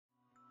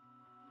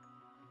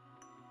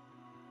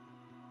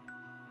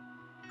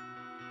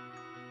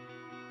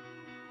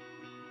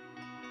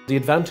The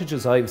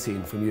advantages I've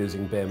seen from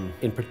using BIM,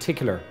 in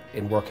particular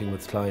in working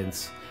with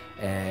clients,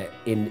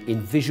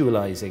 in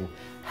visualising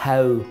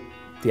how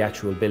the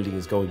actual building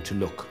is going to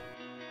look.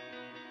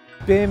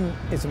 BIM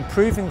is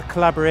improving the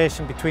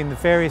collaboration between the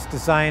various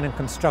design and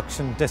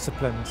construction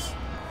disciplines.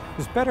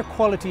 There's better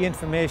quality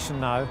information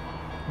now,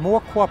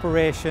 more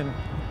cooperation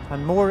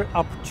and more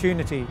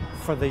opportunity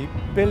for the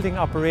building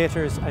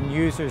operators and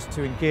users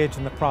to engage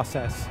in the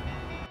process.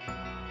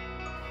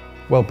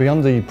 Well,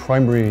 beyond the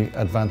primary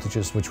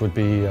advantages, which would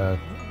be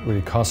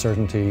really cost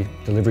certainty,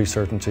 delivery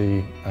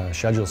certainty,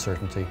 schedule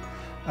certainty,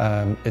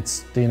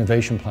 it's the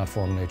innovation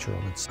platform nature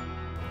of it.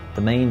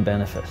 The main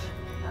benefit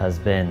has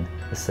been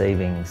the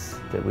savings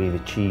that we've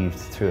achieved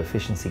through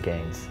efficiency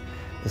gains.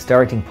 The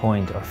starting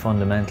point or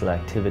fundamental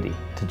activity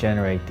to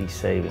generate these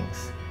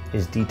savings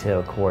is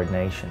detail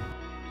coordination.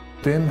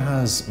 BIM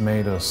has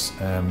made us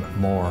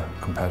more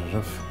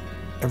competitive.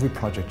 Every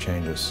project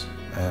changes.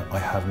 I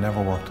have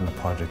never worked on a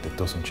project that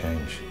doesn't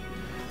change.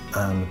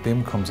 And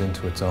BIM comes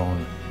into its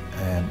own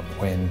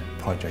when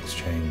projects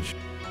change.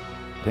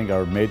 I think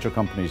our major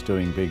companies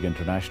doing big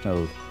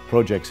international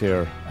projects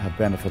here have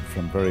benefited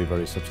from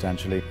very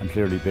substantially, and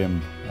clearly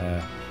BIM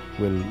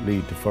will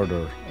lead to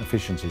further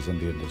efficiencies in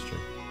the industry.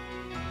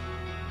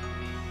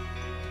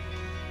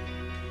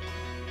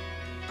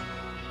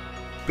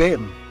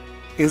 BIM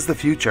is the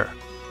future.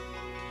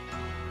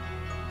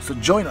 So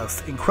join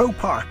us in Croke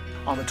Park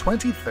on the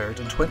 23rd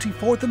and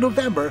 24th of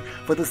November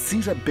for the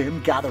CETA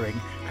BIM gathering,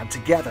 and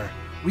together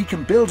we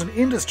can build an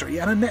industry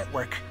and a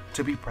network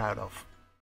to be proud of.